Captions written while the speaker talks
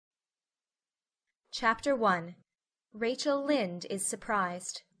Chapter 1. Rachel Lynde is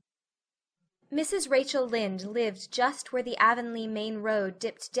Surprised. Mrs. Rachel Lynde lived just where the Avonlea main road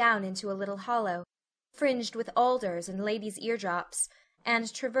dipped down into a little hollow, fringed with alders and ladies' eardrops,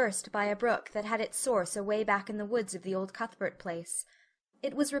 and traversed by a brook that had its source away back in the woods of the old Cuthbert place.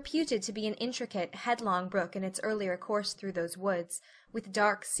 It was reputed to be an intricate, headlong brook in its earlier course through those woods, with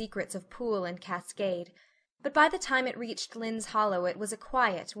dark secrets of pool and cascade. But by the time it reached Lynde's Hollow it was a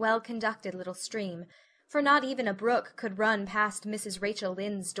quiet, well-conducted little stream, for not even a brook could run past Mrs. Rachel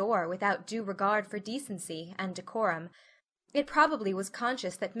Lynde's door without due regard for decency and decorum. It probably was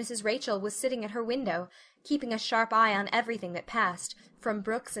conscious that Mrs. Rachel was sitting at her window, keeping a sharp eye on everything that passed, from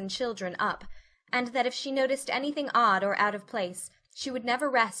brooks and children up, and that if she noticed anything odd or out of place, she would never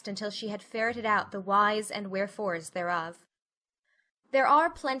rest until she had ferreted out the whys and wherefores thereof. There are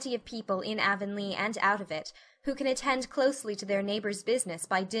plenty of people in Avonlea and out of it who can attend closely to their neighbours' business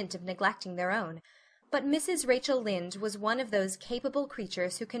by dint of neglecting their own, but Mrs. Rachel Lynde was one of those capable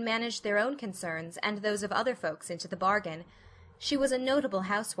creatures who can manage their own concerns and those of other folks into the bargain. She was a notable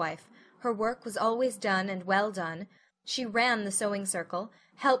housewife. Her work was always done and well done. She ran the sewing circle,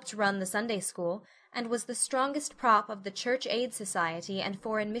 helped run the Sunday school, and was the strongest prop of the Church Aid Society and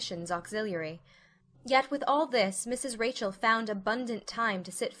Foreign Missions Auxiliary. Yet with all this Mrs. Rachel found abundant time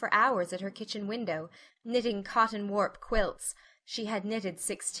to sit for hours at her kitchen window, knitting cotton-warp quilts. She had knitted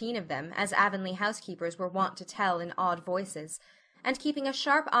 16 of them, as Avonlea housekeepers were wont to tell in awed voices, and keeping a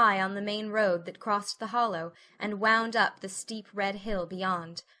sharp eye on the main road that crossed the hollow and wound up the steep red hill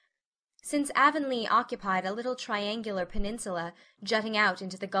beyond. Since Avonlea occupied a little triangular peninsula jutting out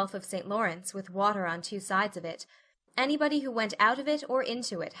into the Gulf of St. Lawrence with water on two sides of it, anybody who went out of it or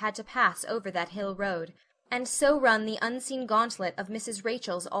into it had to pass over that hill road, and so run the unseen gauntlet of Mrs.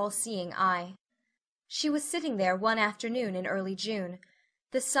 Rachel's all-seeing eye. She was sitting there one afternoon in early June.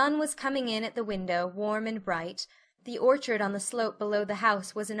 The sun was coming in at the window, warm and bright. The orchard on the slope below the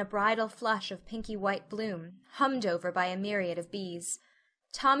house was in a bridal flush of pinky-white bloom, hummed over by a myriad of bees.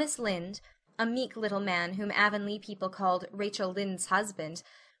 Thomas Lynde, a meek little man whom Avonlea people called Rachel Lynde's husband,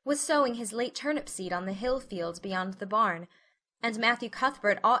 was sowing his late turnip seed on the hill field beyond the barn, and Matthew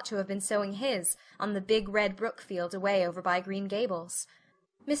Cuthbert ought to have been sowing his on the big red brook field away over by Green Gables.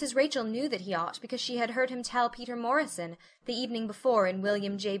 Mrs. Rachel knew that he ought because she had heard him tell Peter Morrison the evening before in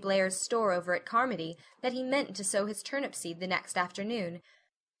William J. Blair's store over at Carmody that he meant to sow his turnip seed the next afternoon.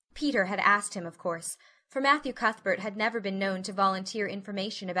 Peter had asked him, of course, for Matthew Cuthbert had never been known to volunteer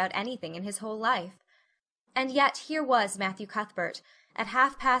information about anything in his whole life. And yet here was Matthew Cuthbert, at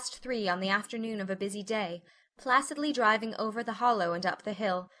 3:30 on the afternoon of a busy day, placidly driving over the hollow and up the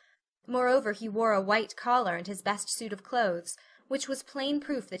hill. Moreover, he wore a white collar and his best suit of clothes, which was plain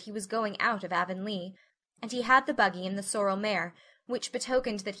proof that he was going out of Avonlea, and he had the buggy and the sorrel mare, which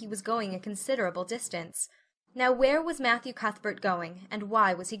betokened that he was going a considerable distance. Now where was Matthew Cuthbert going, and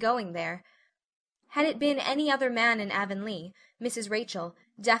why was he going there? Had it been any other man in Avonlea, Mrs. Rachel,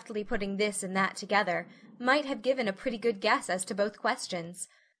 deftly putting this and that together, might have given a pretty good guess as to both questions.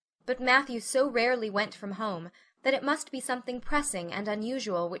 But Matthew so rarely went from home that it must be something pressing and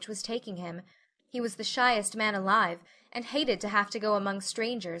unusual which was taking him. He was the shyest man alive, and hated to have to go among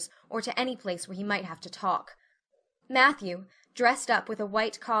strangers or to any place where he might have to talk. Matthew, dressed up with a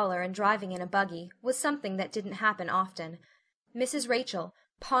white collar and driving in a buggy, was something that didn't happen often. Mrs. Rachel,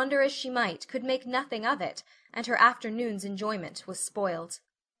 ponder as she might, could make nothing of it, and her afternoon's enjoyment was spoiled.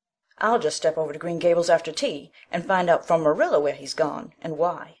 I'll just step over to Green Gables after tea and find out from Marilla where he's gone and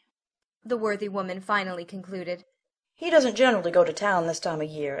why, the worthy woman finally concluded. He doesn't generally go to town this time of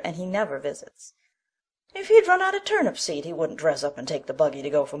year, and he never visits. If he'd run out of turnip seed, he wouldn't dress up and take the buggy to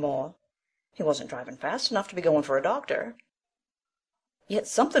go for more. He wasn't driving fast enough to be going for a doctor. Yet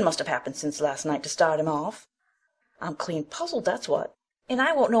something must have happened since last night to start him off. I'm clean puzzled, that's what. And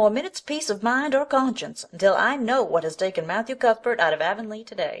I won't know a minute's peace of mind or conscience until I know what has taken Matthew Cuthbert out of Avonlea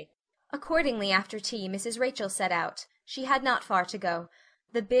today. Accordingly, after tea, Mrs. Rachel set out. She had not far to go.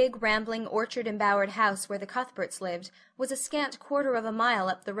 The big, rambling, orchard-embowered house where the Cuthberts lived was a scant quarter of a mile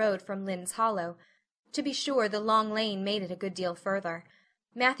up the road from Lynde's Hollow. To be sure, the long lane made it a good deal further.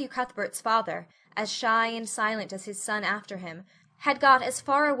 Matthew Cuthbert's father, as shy and silent as his son after him, had got as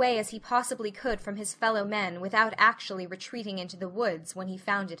far away as he possibly could from his fellow men without actually retreating into the woods when he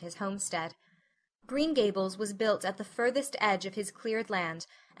founded his homestead. Green Gables was built at the furthest edge of his cleared land,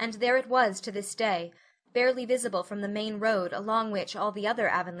 and there it was to this day, barely visible from the main road along which all the other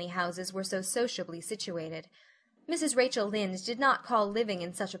Avonlea houses were so sociably situated. Mrs. Rachel Lynde did not call living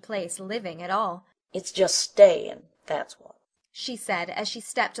in such a place living at all. It's just staying, that's what, she said, as she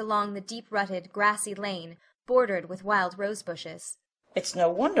stepped along the deep-rutted, grassy lane, bordered with wild rose-bushes. It's no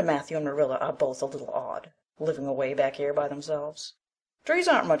wonder Matthew and Marilla are both a little odd, living away back here by themselves. Trees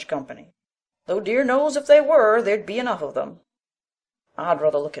aren't much company, though dear knows if they were, there'd be enough of them. I'd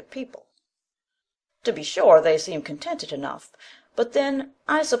rather look at people. To be sure, they seem contented enough, but then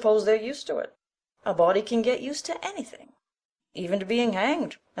I suppose they're used to it. A body can get used to anything, even to being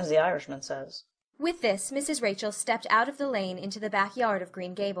hanged, as the Irishman says. With this, Mrs. Rachel stepped out of the lane into the backyard of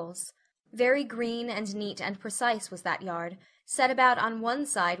Green Gables. Very green and neat and precise was that yard, set about on one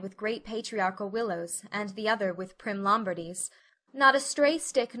side with great patriarchal willows, and the other with prim Lombardies. Not a stray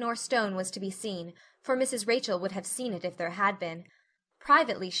stick nor stone was to be seen, for Mrs. Rachel would have seen it if there had been.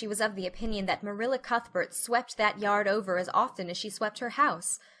 Privately she was of the opinion that Marilla Cuthbert swept that yard over as often as she swept her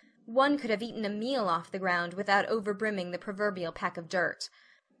house. One could have eaten a meal off the ground without overbrimming the proverbial peck of dirt.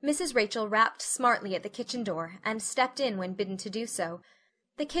 Mrs. Rachel rapped smartly at the kitchen door, and stepped in when bidden to do so.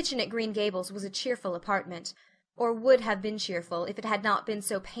 The kitchen at Green Gables was a cheerful apartment, or would have been cheerful if it had not been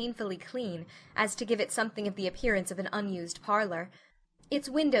so painfully clean as to give it something of the appearance of an unused parlor. Its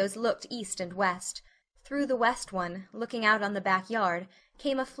windows looked east and west. Through the west one, looking out on the backyard,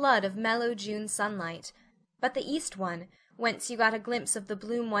 came a flood of mellow June sunlight. But the east one, whence you got a glimpse of the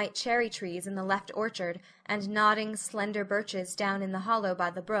bloom-white cherry-trees in the left orchard, and nodding, slender birches down in the hollow by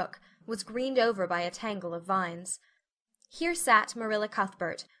the brook, was greened over by a tangle of vines. Here sat Marilla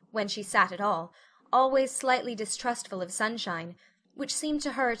Cuthbert, when she sat at all, always slightly distrustful of sunshine, which seemed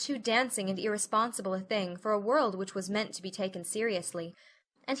to her too dancing and irresponsible a thing for a world which was meant to be taken seriously.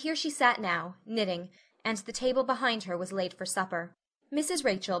 And here she sat now, knitting, and the table behind her was laid for supper. Mrs.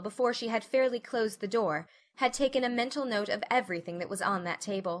 Rachel, before she had fairly closed the door, had taken a mental note of everything that was on that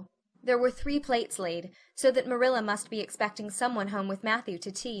table. There were 3 plates laid, so that Marilla must be expecting someone home with Matthew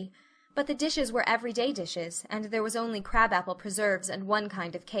to tea. But the dishes were everyday dishes, and there was only crab-apple preserves and one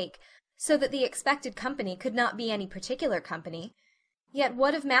kind of cake, so that the expected company could not be any particular company. Yet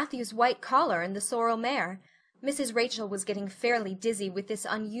what of Matthew's white collar and the sorrel mare? Mrs. Rachel was getting fairly dizzy with this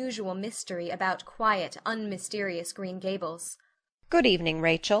unusual mystery about quiet, unmysterious Green Gables. "Good evening,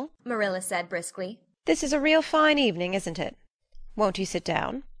 Rachel," Marilla said briskly. "This is a real fine evening, isn't it? Won't you sit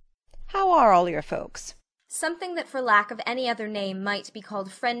down? How are all your folks?" Something that for lack of any other name might be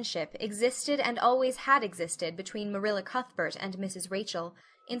called friendship existed and always had existed between Marilla Cuthbert and Mrs. Rachel,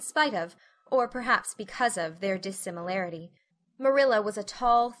 in spite of, or perhaps because of, their dissimilarity. Marilla was a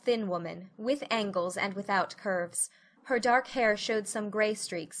tall, thin woman, with angles and without curves. Her dark hair showed some gray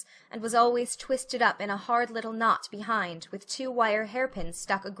streaks, and was always twisted up in a hard little knot behind, with 2 wire hairpins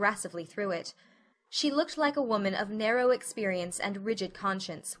stuck aggressively through it. She looked like a woman of narrow experience and rigid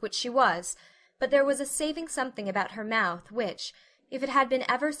conscience, which she was, but there was a saving something about her mouth which, if it had been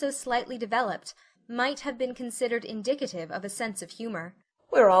ever so slightly developed, might have been considered indicative of a sense of humor.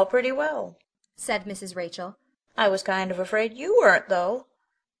 "We're all pretty well," said Mrs. Rachel. "I was kind of afraid you weren't, though.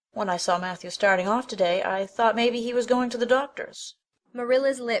 When I saw Matthew starting off today, I thought maybe he was going to the doctor's."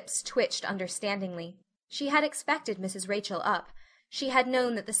 Marilla's lips twitched understandingly. She had expected Mrs. Rachel up. She had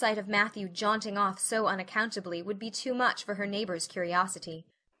known that the sight of Matthew jaunting off so unaccountably would be too much for her neighbor's curiosity.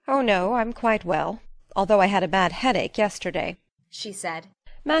 "Oh, no, I'm quite well, although I had a bad headache yesterday," she said.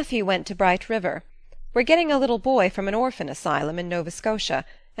 "Matthew went to Bright River. We're getting a little boy from an orphan asylum in Nova Scotia,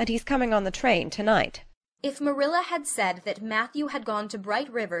 and he's coming on the train tonight." If Marilla had said that Matthew had gone to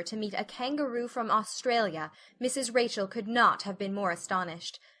Bright River to meet a kangaroo from Australia, Mrs. Rachel could not have been more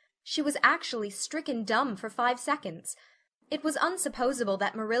astonished. She was actually stricken dumb for 5 seconds. It was unsupposable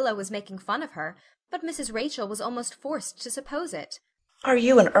that Marilla was making fun of her, but Mrs. Rachel was almost forced to suppose it. "Are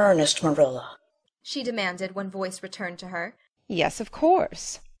you in earnest, Marilla?" she demanded when voice returned to her. "Yes, of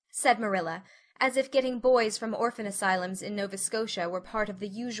course," said Marilla, as if getting boys from orphan asylums in Nova Scotia were part of the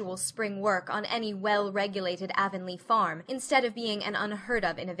usual spring work on any well-regulated Avonlea farm, instead of being an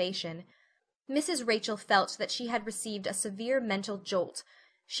unheard-of innovation. Mrs. Rachel felt that she had received a severe mental jolt.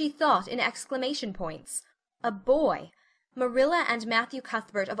 She thought in exclamation points. A boy! Marilla and Matthew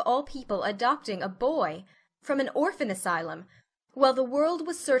Cuthbert, of all people, adopting a boy! From an orphan asylum! Well, the world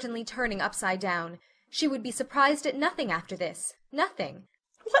was certainly turning upside down. She would be surprised at nothing after this. Nothing.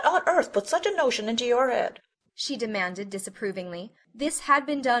 "What on earth put such a notion into your head?" she demanded disapprovingly. This had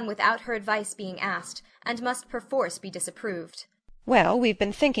been done without her advice being asked, and must perforce be disapproved. "Well, we've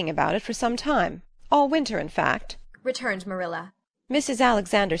been thinking about it for some time, all winter, in fact," returned Marilla. "Mrs.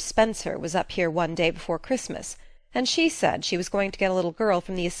 Alexander Spencer was up here one day before Christmas, and she said she was going to get a little girl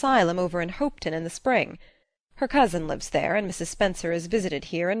from the asylum over in Hopeton in the spring. Her cousin lives there, and Mrs. Spencer has visited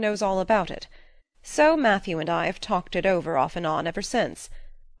here and knows all about it. So Matthew and I have talked it over off and on ever since.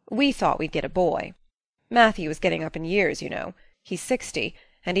 We thought we'd get a boy. Matthew is getting up in years, you know. He's 60,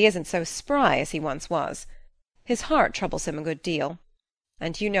 and he isn't so spry as he once was. His heart troubles him a good deal.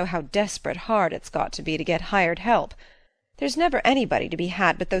 and you know how desperate hard it's got to be to get hired help. There's never anybody to be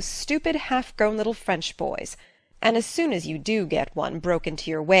had but those stupid half-grown little French boys, and as soon as you do get one broke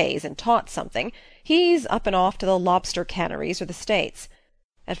into your ways and taught something, he's up and off to the lobster canneries or the States.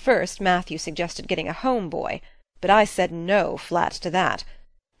 At first Matthew suggested getting a home boy, but I said no flat to that.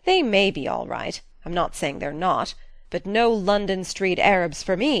 They may be all right, I'm not saying they're not, but no London street Arabs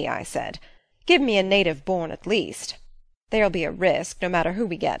for me, I said. Give me a native born at least. There'll be a risk, no matter who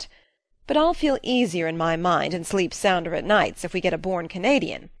we get, but I'll feel easier in my mind and sleep sounder at nights if we get a born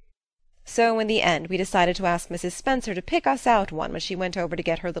Canadian. So in the end we decided to ask Mrs. Spencer to pick us out one when she went over to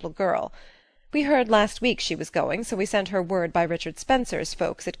get her little girl. We heard last week she was going, so we sent her word by Richard Spencer's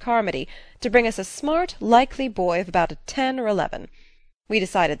folks at Carmody to bring us a smart, likely boy of about 10 or 11. We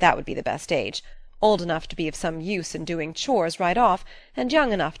decided that would be the best age, old enough to be of some use in doing chores right off, and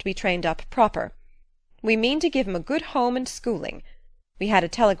young enough to be trained up proper. We mean to give him a good home and schooling. We had a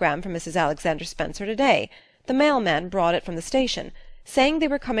telegram from Mrs. Alexander Spencer to-day. The mailman brought it from the station, saying they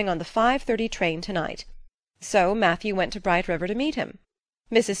were coming on the 5:30 train to-night. So Matthew went to Bright River to meet him.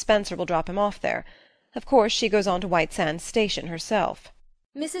 Mrs. Spencer will drop him off there. Of course she goes on to White Sands Station herself.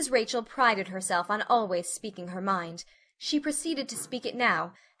 Mrs. Rachel prided herself on always speaking her mind. She proceeded to speak it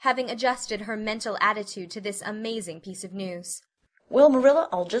now, having adjusted her mental attitude to this amazing piece of news. Well, Marilla,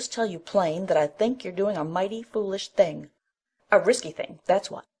 I'll just tell you plain that I think you're doing a mighty foolish thing. A risky thing,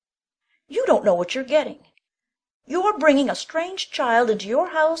 that's what. You don't know what you're getting. You're bringing a strange child into your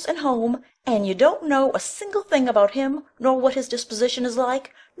house and home, and you don't know a single thing about him, nor what his disposition is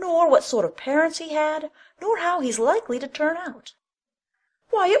like, nor what sort of parents he had, nor how he's likely to turn out.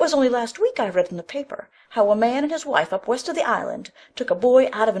 Why, it was only last week I read in the paper how a man and his wife up west of the island took a boy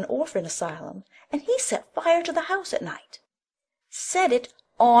out of an orphan asylum, and he set fire to the house at night. Set it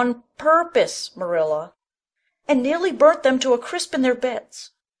on purpose, Marilla, and nearly burnt them to a crisp in their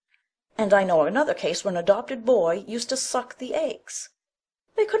beds. And I know another case where an adopted boy used to suck the eggs.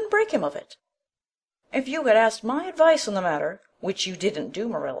 They couldn't break him of it. If you had asked my advice on the matter, which you didn't do,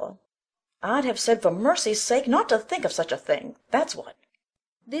 Marilla, I'd have said for mercy's sake not to think of such a thing, that's what.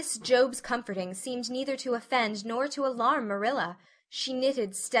 This Job's comforting seemed neither to offend nor to alarm Marilla. She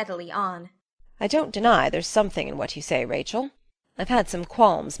knitted steadily on. I don't deny there's something in what you say, Rachel. I've had some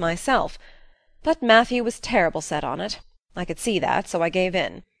qualms myself, but Matthew was terrible set on it. I could see that, so I gave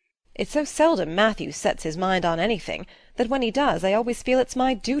in. It's so seldom Matthew sets his mind on anything that when he does I always feel it's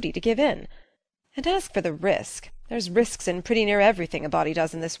my duty to give in. And as for the risk, there's risks in pretty near everything a body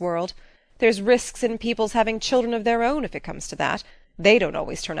does in this world. There's risks in people's having children of their own, if it comes to that. They don't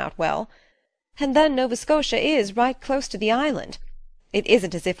always turn out well. And then Nova Scotia is right close to the island. It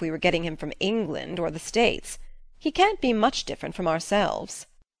isn't as if we were getting him from England or the States. He can't be much different from ourselves.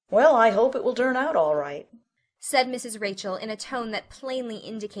 Well, I hope it will turn out all right, said Mrs. Rachel in a tone that plainly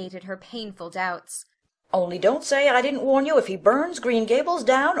indicated her painful doubts. Only don't say I didn't warn you if he burns Green Gables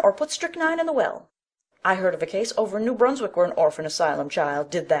down or puts strychnine in the well. I heard of a case over in New Brunswick where an orphan asylum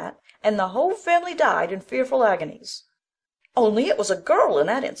child did that, and the whole family died in fearful agonies. Only it was a girl in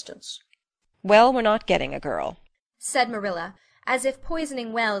that instance. Well, we're not getting a girl, said Marilla, as if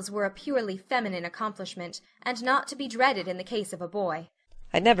poisoning wells were a purely feminine accomplishment, and not to be dreaded in the case of a boy.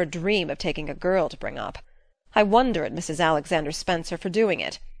 I'd never dream of taking a girl to bring up. I wonder at Mrs. Alexander Spencer for doing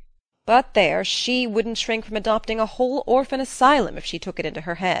it. But there, she wouldn't shrink from adopting a whole orphan asylum if she took it into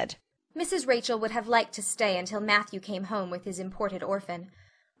her head. Mrs. Rachel would have liked to stay until Matthew came home with his imported orphan,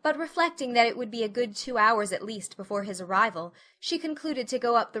 but reflecting that it would be a good 2 hours at least before his arrival, she concluded to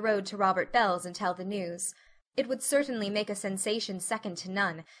go up the road to Robert Bell's and tell the news. It would certainly make a sensation second to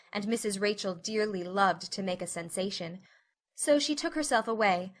none, and Mrs. Rachel dearly loved to make a sensation. So she took herself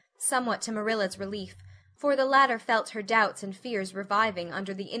away, somewhat to Marilla's relief, for the latter felt her doubts and fears reviving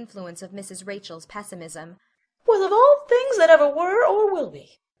under the influence of Mrs. Rachel's pessimism. Well, of all things that ever were or will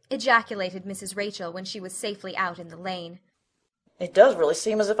be, ejaculated Mrs. Rachel when she was safely out in the lane. It does really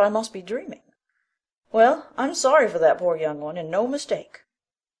seem as if I must be dreaming. Well, I'm sorry for that poor young one, and no mistake.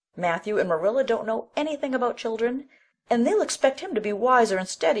 Matthew and Marilla don't know anything about children, and they'll expect him to be wiser and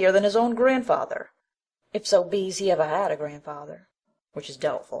steadier than his own grandfather, if so be's he ever had a grandfather, which is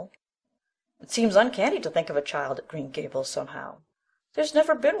doubtful. It seems uncanny to think of a child at Green Gables somehow. There's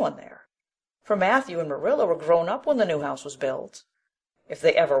never been one there, for Matthew and Marilla were grown up when the new house was built, if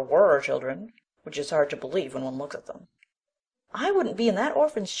they ever were children, which is hard to believe when one looks at them. I wouldn't be in that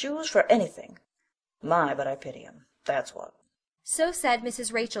orphan's shoes for anything. My, but I pity him, that's what. So said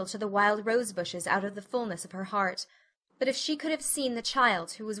Mrs. Rachel to the wild rose-bushes out of the fullness of her heart. But if she could have seen the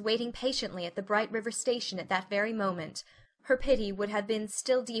child who was waiting patiently at the Bright River station at that very moment, her pity would have been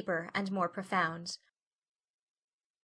still deeper and more profound.